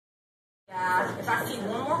Yeah, if I see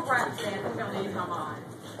one more breath, then I'm going to need to come on.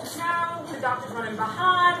 No, the doctor's running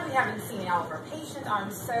behind. We haven't seen all of our patients. I'm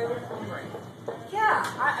so hungry. Yeah,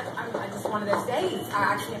 I just one of those days.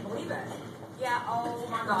 I can't believe it. Yeah, oh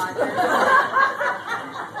my God. Well,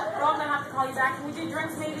 I'm going to have to call you back. Can we do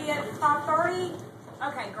drinks maybe at 5:30?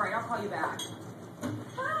 Okay, great. I'll call you back.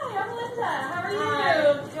 Hi, I'm Linda. How are you? Hi,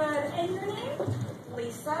 good. And your name?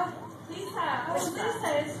 Lisa? Lisa. Oh, Lisa,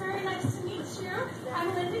 it's very nice to meet you.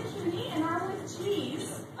 I'm Linda Cuny, and I'm with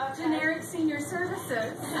G's, Generic Senior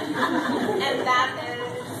Services. And that is...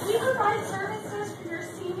 We provide services for your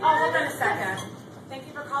seniors. Oh, hold on a second. Thank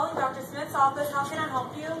you for calling Dr. Smith's office. How can I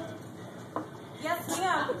help you? Yes,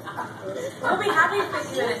 ma'am. We'll be happy to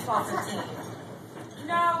fit you in at 12:15.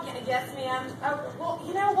 No, yes, ma'am. Oh, well,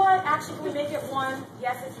 you know what? Actually, can we make it 1?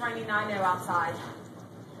 Yes, it's raining. I know outside.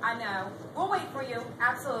 I know. We'll wait for you.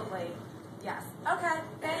 Absolutely. Yes. Okay.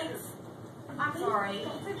 Thanks. I'm sorry. It's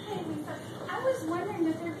okay, Lisa. I was wondering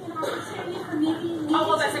if there'd be an opportunity for maybe... Oh,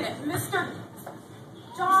 hold on a second. Mr.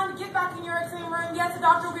 John, get back in your exam room. Yes, the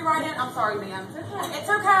doctor will be right in. I'm sorry, ma'am. It's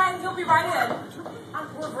okay. He'll be right in.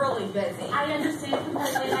 We're really busy. I understand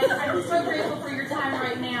completely. I'm so grateful for your time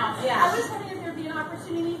right now. Yeah. I was wondering if there'd be an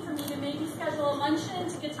opportunity for me to maybe schedule a luncheon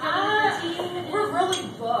to get together with your team. We're really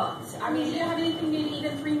booked. I mean, do you have anything maybe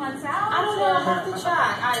even 3 months out? I don't know. I'll have to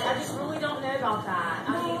check. I just really don't know about that. I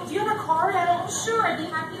mean, do you have a card? I don't... Sure, I'd be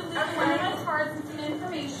happy to leave one of my cards and some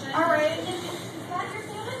information. All right. Is that your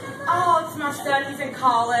family member? Oh, it's my son. He's in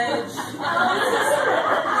college. Isn't he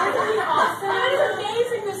awesome? That is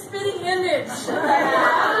amazing, the spitting image.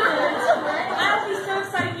 I'd be so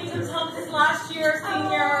excited to meet him. Tell him this last year,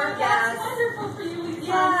 senior. That's wonderful for you, Lisa.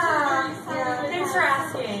 Yeah. I'm so very excited. Thanks for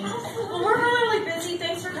asking. Well, we're really busy.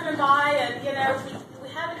 Thanks for coming by. And, you know, if we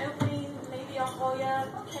have an opening, maybe I'll call you.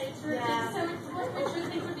 Okay, terrific. Yeah. So what do you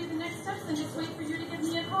think would be the next steps? And just wait for you to give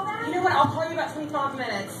me a call back? You know what? I'll call you about 25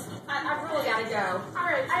 minutes. I've really got to go. All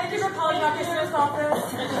right. Thank you for calling Dr. Smith's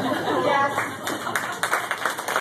office.